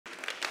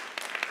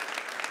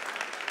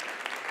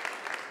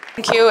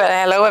Thank you.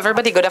 Hello,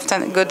 everybody. Good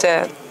afternoon. Good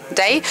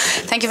day.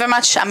 Thank you very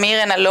much, Amir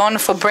and Alon,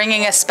 for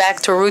bringing us back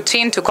to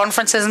routine, to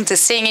conferences, and to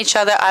seeing each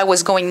other. I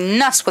was going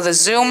nuts with the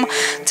Zoom,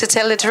 to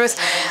tell the truth.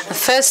 The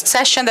first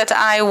session that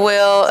I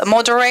will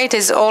moderate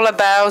is all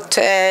about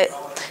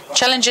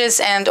challenges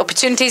and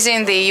opportunities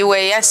in the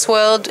UAS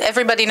world.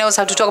 Everybody knows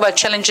how to talk about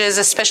challenges,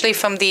 especially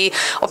from the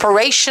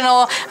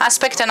operational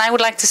aspect, and I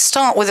would like to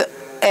start with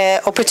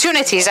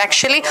opportunities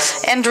actually,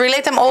 and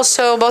relate them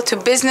also both to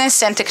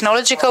business and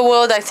technological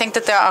world. I think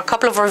that there are a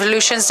couple of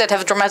revolutions that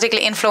have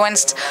dramatically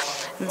influenced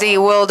the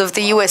world of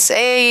the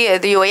USA,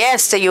 the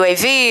UAS, the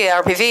UAV,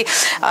 RPV,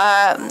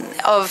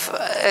 of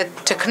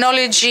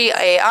technology,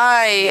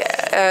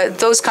 AI,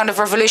 those kind of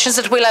revolutions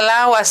that will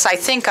allow us, I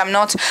think, I'm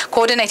not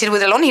coordinated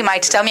with Alon, he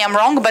might tell me I'm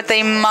wrong, but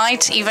they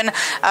might even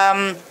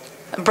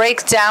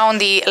break down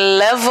the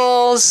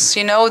levels,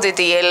 you know, the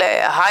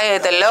high,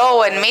 the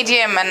low and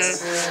medium and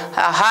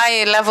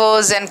high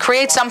levels, and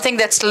create something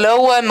that's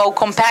lower, more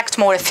compact,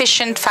 more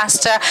efficient,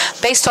 faster,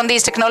 based on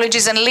these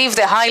technologies, and leave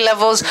the high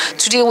levels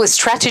to deal with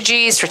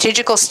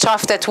strategical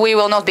stuff that we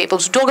will not be able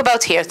to talk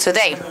about here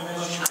today.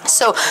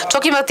 So,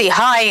 talking about the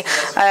high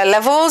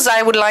levels,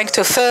 I would like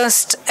to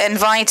first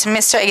invite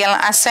Mr. EYAL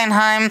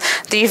ASSENHAYM,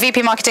 the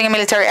VP Marketing and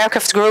Military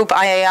Aircraft Group,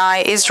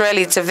 IAI, Israel.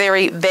 It's a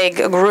very big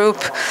group,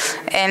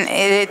 and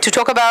to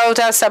talk about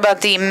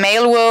the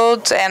mail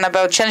world and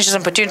about challenges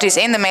and opportunities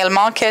in the mail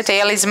market.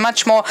 EYAL is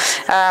much more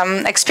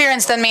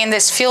experienced than me in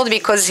this field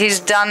because he's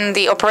done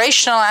the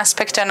operational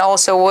aspect and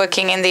also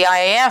working in the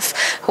IAF,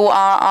 who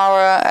are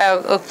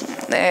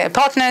our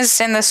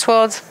partners in this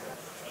world.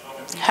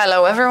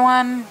 Hello,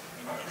 everyone.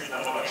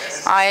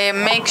 I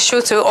make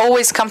sure to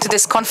always come to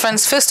this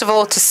conference, first of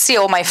all, to see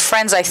all my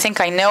friends. I think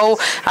I know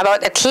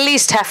about at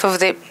least half of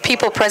the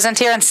people present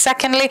here. And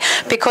secondly,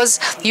 because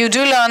you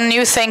do learn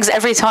new things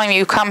every time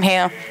you come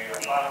here.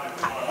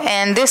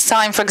 And this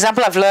time, for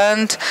example, I've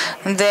learned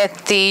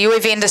that the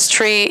UAV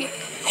industry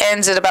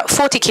ends at about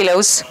 40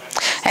 kilos.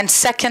 And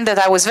second, that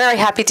I was very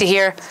happy to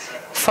hear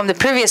from the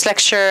previous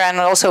lecture and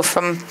also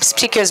from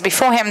speakers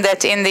before him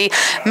that in the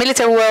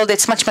military world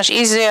it's much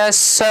easier.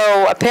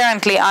 So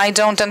apparently I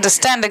don't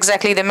understand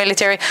exactly the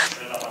military,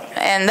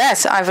 and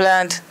that I've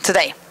learned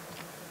today.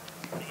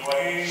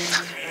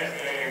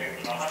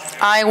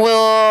 I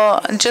will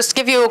just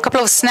give you a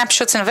couple of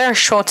snapshots in a very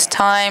short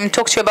time,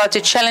 talk to you about the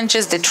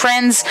challenges, the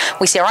trends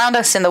we see around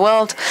us in the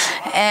world,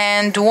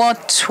 and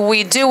what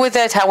we do with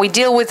it, how we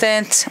deal with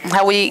it,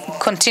 how we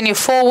continue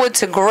forward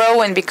to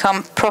grow and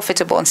become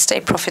profitable and stay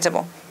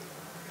profitable.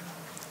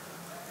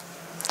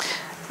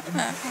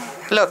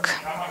 Look,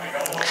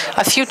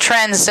 a few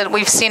trends that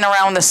we've seen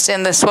around us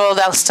in this world.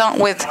 I'll start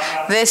with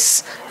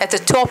this. At the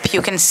top,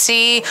 you can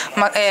see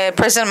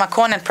President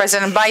Macron and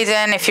President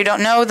Biden. If you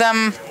don't know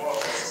them,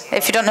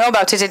 if you don't know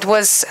about it, it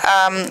was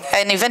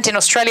an event in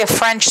Australia.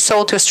 French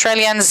sold to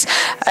Australians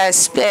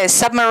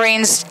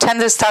submarines,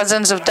 tens of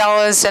thousands of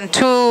dollars, and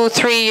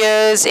 2-3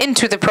 years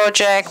into the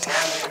project,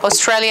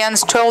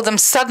 Australians told them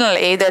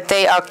suddenly that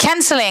they are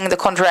canceling the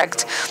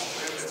contract,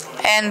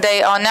 and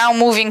they are now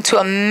moving to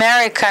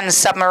American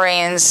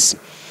submarines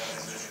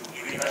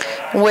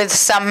with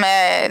some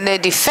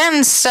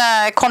defense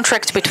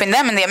contract between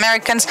them and the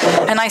Americans.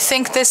 And I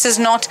think this is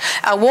not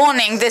a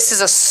warning, this is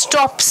a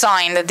stop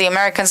sign that the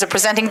Americans are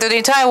presenting to the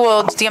entire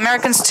world. The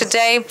Americans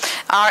today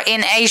are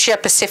in Asia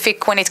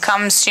Pacific when it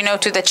comes, you know,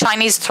 to the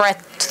Chinese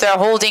threat. They're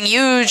holding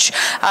huge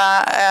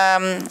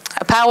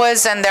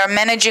powers, and they're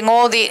managing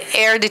all the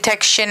air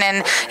detection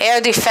and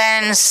air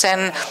defense.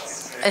 And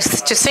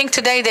to think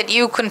today that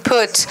you can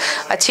put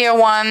a tier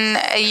 1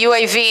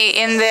 UAV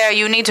in there,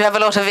 you need to have a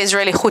lot of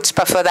Israeli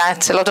chutzpah for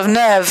that, a lot of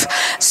nerve.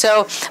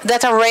 So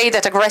that array,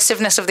 that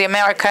aggressiveness of the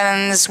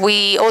Americans,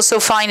 we also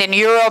find in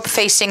Europe,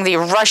 facing the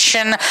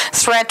Russian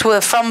threat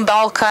from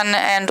Balkan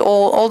and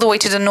all the way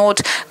to the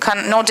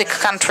Nordic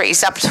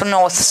countries up to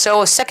north.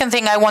 So second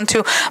thing I want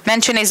to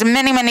mention is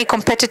many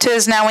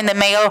competitors now in the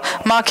mail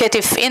market.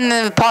 If in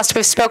the past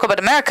we spoke about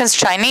Americans,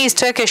 Chinese,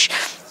 Turkish,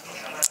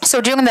 so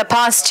during the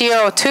past year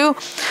or two,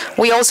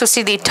 we also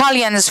see the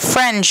Italians,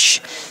 French,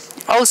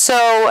 also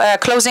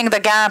closing the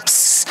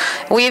gaps.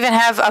 We even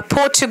have a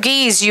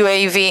Portuguese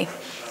UAV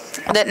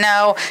that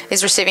now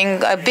is receiving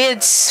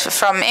bids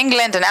from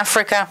England and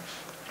Africa.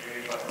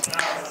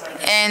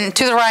 And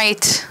to the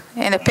right,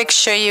 in the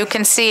picture, you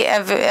can see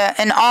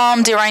an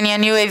armed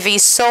Iranian UAV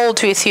sold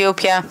to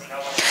Ethiopia.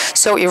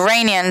 So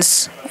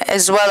Iranians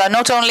as well are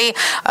not only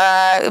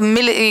a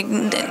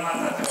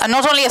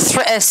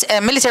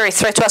military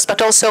threat to us,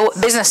 but also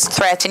business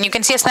threat. And you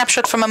can see a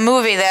snapshot from a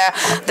movie there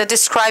that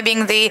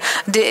describing the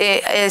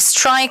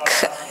strike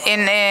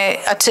in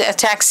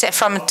attacks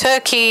from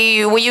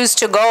Turkey. We used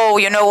to go,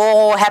 you know,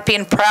 all happy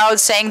and proud,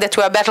 saying that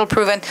we are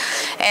battle-proven,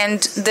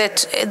 and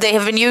that they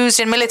have been used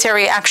in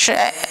military action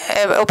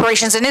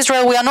operations in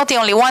Israel. We are not the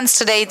only ones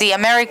today. The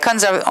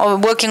Americans are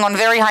working on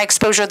very high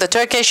exposure, the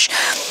Turkish,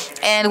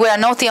 and we are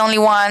not the only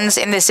ones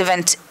in this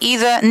event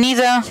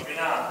neither.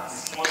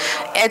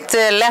 At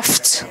the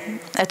left,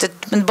 at the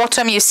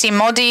bottom, you see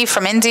Modi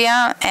from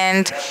India,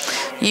 and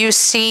You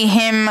see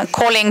him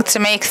calling to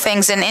make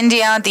things in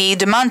India. The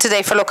demand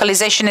today for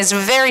localization is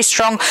very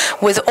strong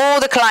with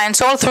all the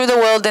clients all through the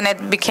world, and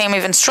it became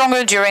even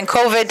stronger during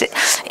COVID.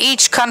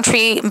 Each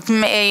country,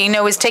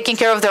 is taking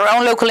care of their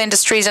own local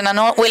industries and are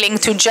not willing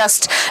to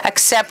just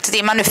accept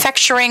the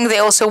manufacturing. They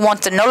also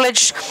want the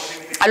knowledge.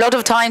 A lot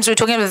of times we're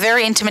talking about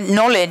very intimate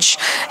knowledge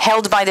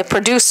held by the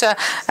producer,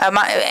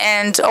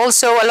 and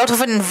also a lot of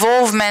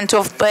involvement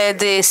of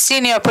the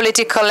senior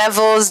political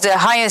levels, the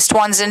highest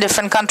ones in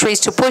different countries,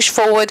 to push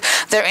forward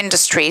their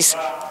industries.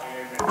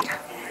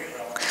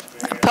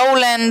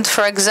 Poland,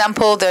 for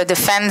example, the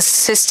defense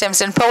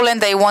systems in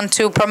Poland, they want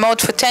to promote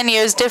for 10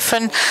 years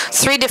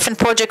 3 different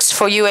projects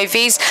for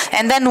UAVs,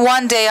 and then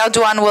one day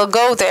Erdogan will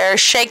go there,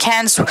 shake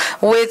hands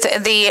with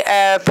the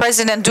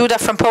President Duda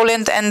from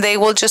Poland, and they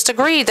will just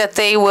agree that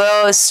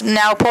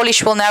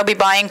Polish will now be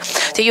buying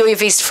the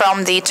UAVs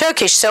from the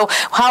Turkish. So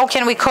how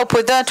can we cope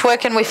with that? Where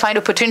can we find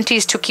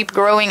opportunities to keep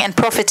growing and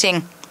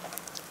profiting?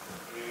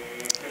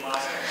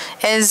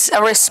 As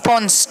a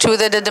response to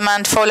the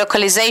demand for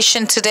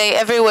localization today,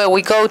 everywhere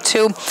we go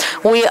to,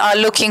 we are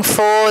looking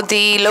for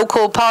the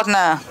local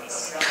partner,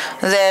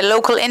 the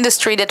local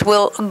industry that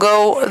will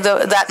go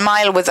that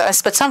mile with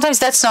us. But sometimes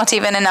that's not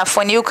even enough.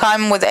 When you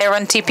come with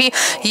Aaron TP,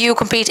 you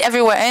compete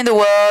everywhere in the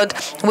world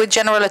with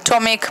General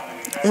Atomic,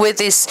 with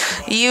this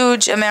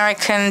huge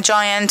American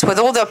giant with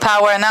all their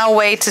power, and our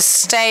way to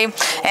stay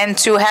and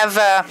to have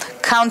a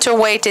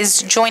counterweight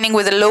is joining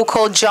with the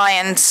local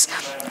giants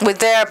with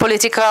their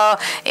political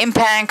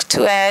impact,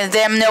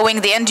 them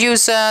knowing the end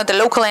user, the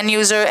local end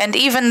user, and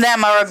even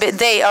them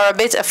they are a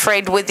bit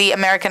afraid with the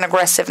American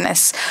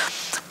aggressiveness.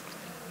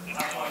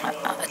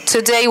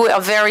 Today we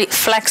are very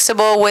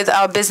flexible with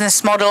our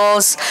business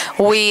models.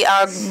 We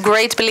are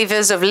great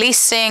believers of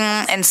leasing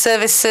and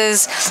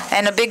services,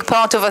 and a big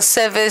part of our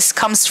service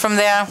comes from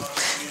there.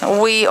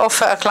 We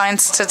offer our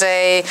clients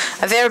today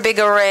a very big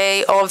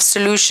array of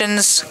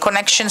solutions,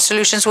 connection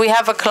solutions. We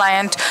have a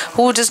client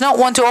who does not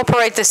want to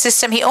operate the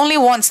system. He only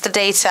wants the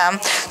data.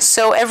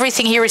 So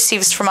everything he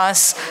receives from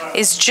us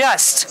is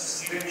just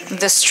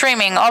the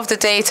streaming of the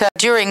data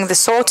during the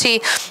sortie,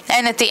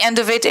 and at the end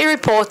of it, a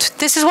report.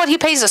 This is what he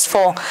pays us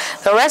for.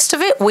 The rest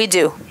of it, we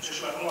do.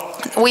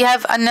 We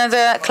have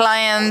another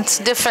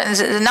client,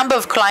 a number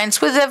of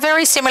clients with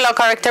very similar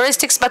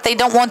characteristics, but they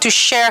don't want to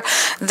share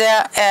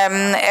their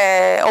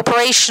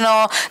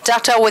operational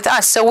data with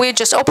us. So we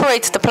just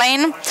operate the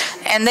plane,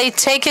 and they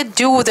take it,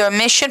 do their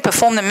mission,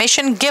 perform the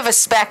mission, give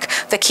us back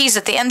the keys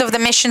at the end of the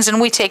missions, and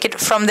we take it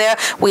from there.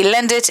 We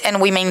lend it,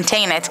 and we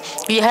maintain it.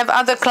 You have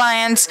other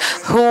clients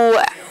who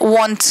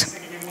want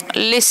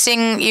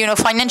leasing,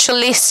 financial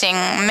leasing,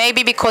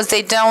 maybe because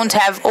they don't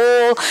have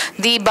all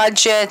the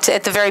budget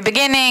at the very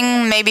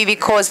beginning, maybe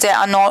because they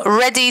are not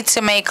ready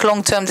to make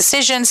long-term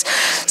decisions.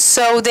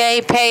 So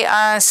they pay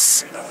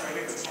us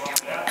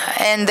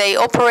and they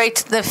operate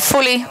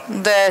fully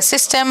the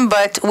system,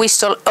 but we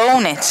still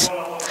own it.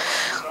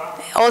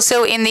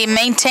 Also, in the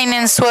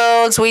maintenance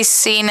world, we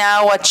see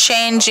now a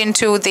change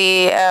into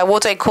the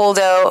what I call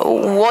the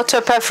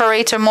water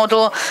perforator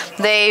model.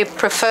 They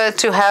prefer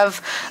to have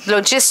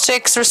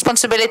logistics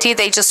responsibility.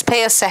 They just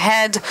pay us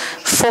ahead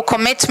for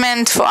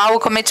commitment, for our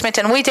commitment,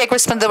 and we take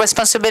the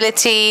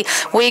responsibility.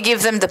 We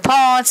give them the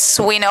parts.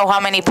 We know how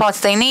many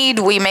parts they need.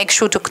 We make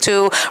sure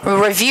to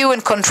review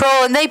and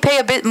control, and they pay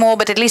a bit more,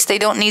 but at least they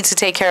don't need to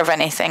take care of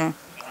anything.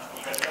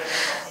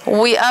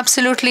 We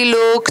absolutely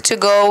look to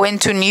go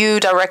into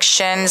new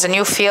directions and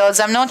new fields.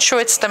 I'm not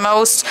sure it's the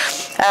most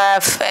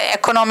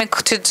economic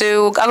to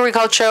do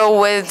agriculture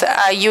with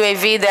a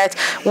UAV that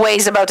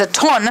weighs about a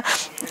ton,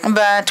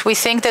 but we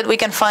think that we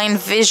can find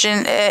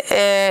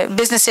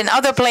business in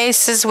other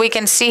places. We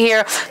can see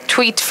here a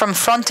tweet from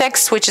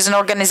Frontex, which is an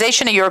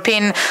organization, a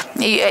European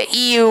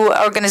EU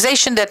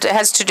organization that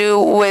has to do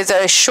with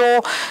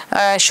shore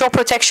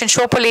protection,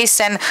 shore police,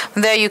 and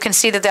there you can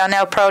see that they are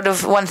now proud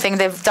of one thing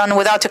they've done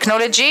with our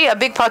technology. A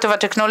big part of our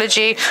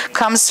technology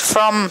comes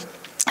from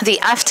the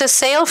after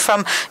sale,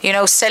 from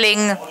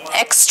selling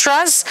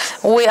extras.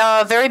 We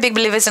are very big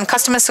believers in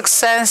customer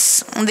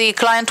success. The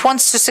client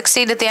wants to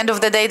succeed at the end of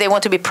the day. They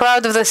want to be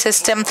proud of the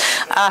system.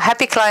 A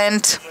happy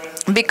client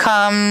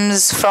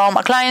becomes from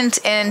a client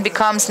and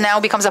becomes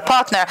a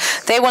partner.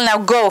 They will now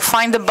go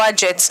find the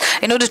budgets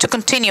in order to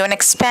continue and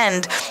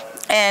expand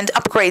and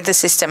upgrade the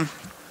system.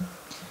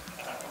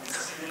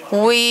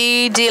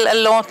 We deal a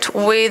lot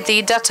with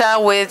the data,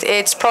 with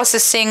its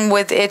processing,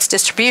 with its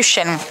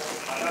distribution.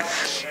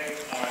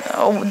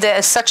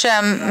 There's such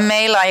a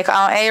mail like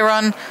our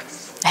Heron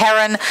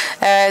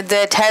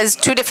that has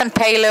 2 different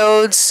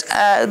payloads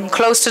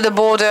close to the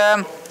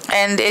border,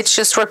 and it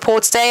just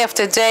reports day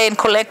after day and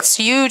collects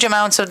huge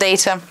amounts of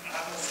data.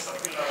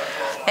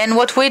 And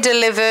what we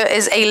deliver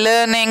is a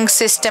learning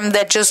system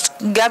that just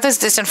gathers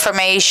this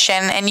information,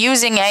 and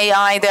using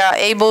AI, they are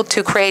able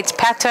to create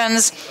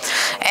patterns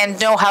and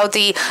know how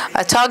the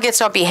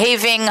targets are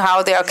behaving,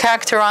 how they are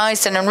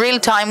characterized, and in real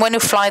time, when you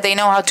fly, they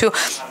know how to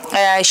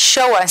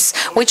show us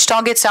which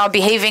targets are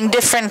behaving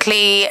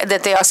differently,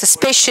 that they are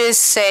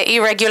suspicious,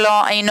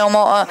 irregular,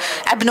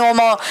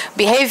 abnormal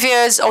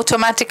behaviors.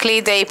 Automatically,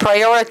 they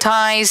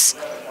prioritize,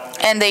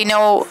 and they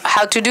know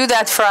how to do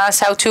that for us,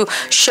 how to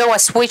show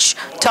us which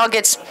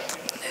targets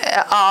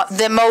are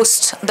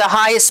the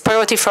highest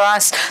priority for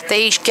us.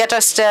 They get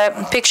us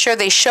the picture,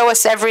 they show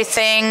us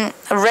everything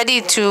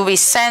ready to be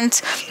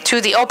sent to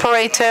the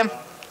operator,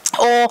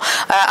 or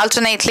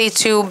alternately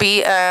to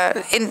be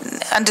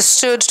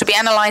understood, to be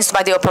analyzed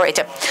by the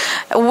operator.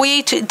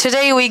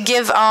 Today we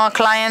give our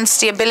clients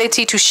the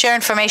ability to share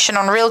information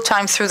on real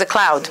time through the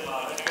cloud.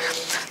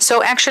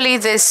 So actually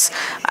this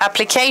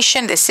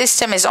application, this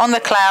system is on the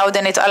cloud,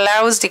 and it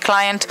allows the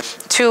client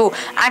to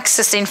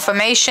access the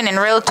information in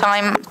real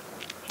time.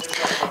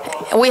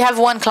 We have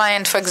one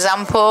client, for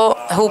example,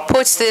 who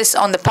puts this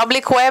on the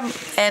public web,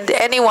 and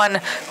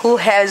anyone who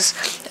has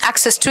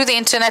access to the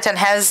internet and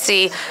has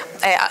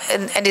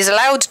and is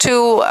allowed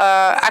to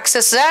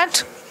access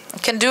that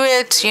can do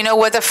it,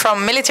 whether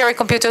from military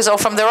computers or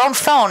from their own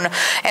phone.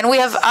 And we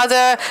have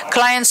other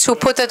clients who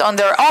put it on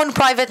their own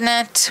private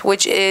net,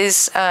 which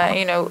is,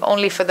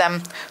 only for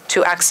them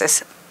to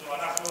access.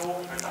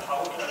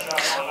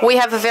 We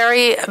have a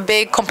very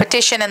big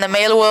competition in the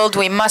mail world.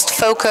 We must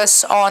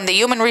focus on the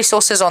human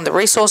resources, on the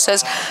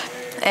resources,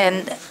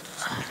 and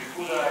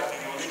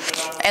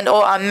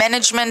all our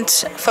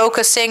management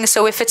focusing.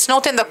 So if it's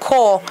not in the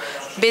core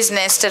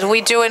business that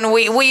we do, and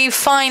we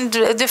find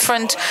a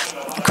different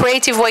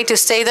creative way to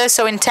stay there.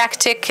 So in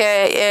tactic,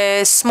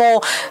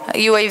 small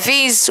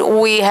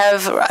UAVs we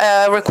have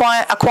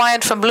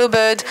acquired from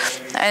Bluebird,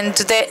 and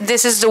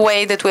this is the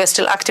way that we are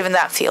still active in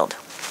that field.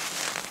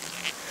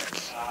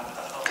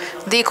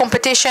 The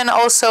competition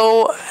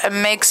also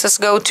makes us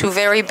go to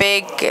very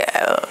big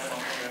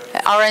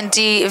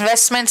R&D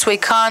investments. We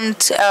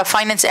can't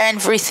finance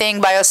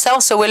everything by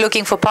ourselves, so we're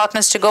looking for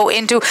partners to go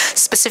into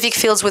specific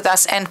fields with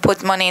us and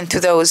put money into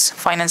those,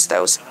 finance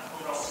those.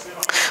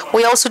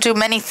 We also do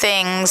many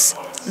things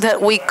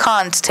that we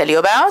can't tell you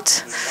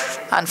about,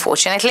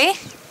 unfortunately.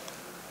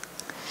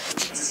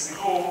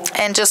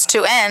 And just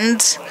to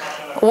end,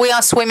 we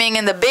are swimming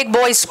in the big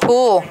boys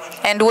pool,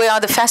 and we are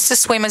the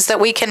fastest swimmers that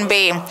we can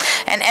be.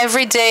 And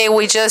every day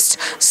we just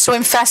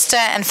swim faster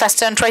and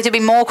faster and try to be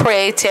more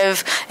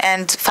creative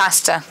and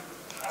faster.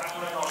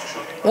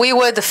 We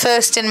were the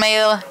first in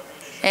mail,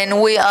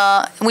 and we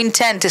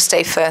intend to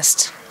stay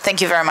first.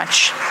 Thank you very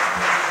much.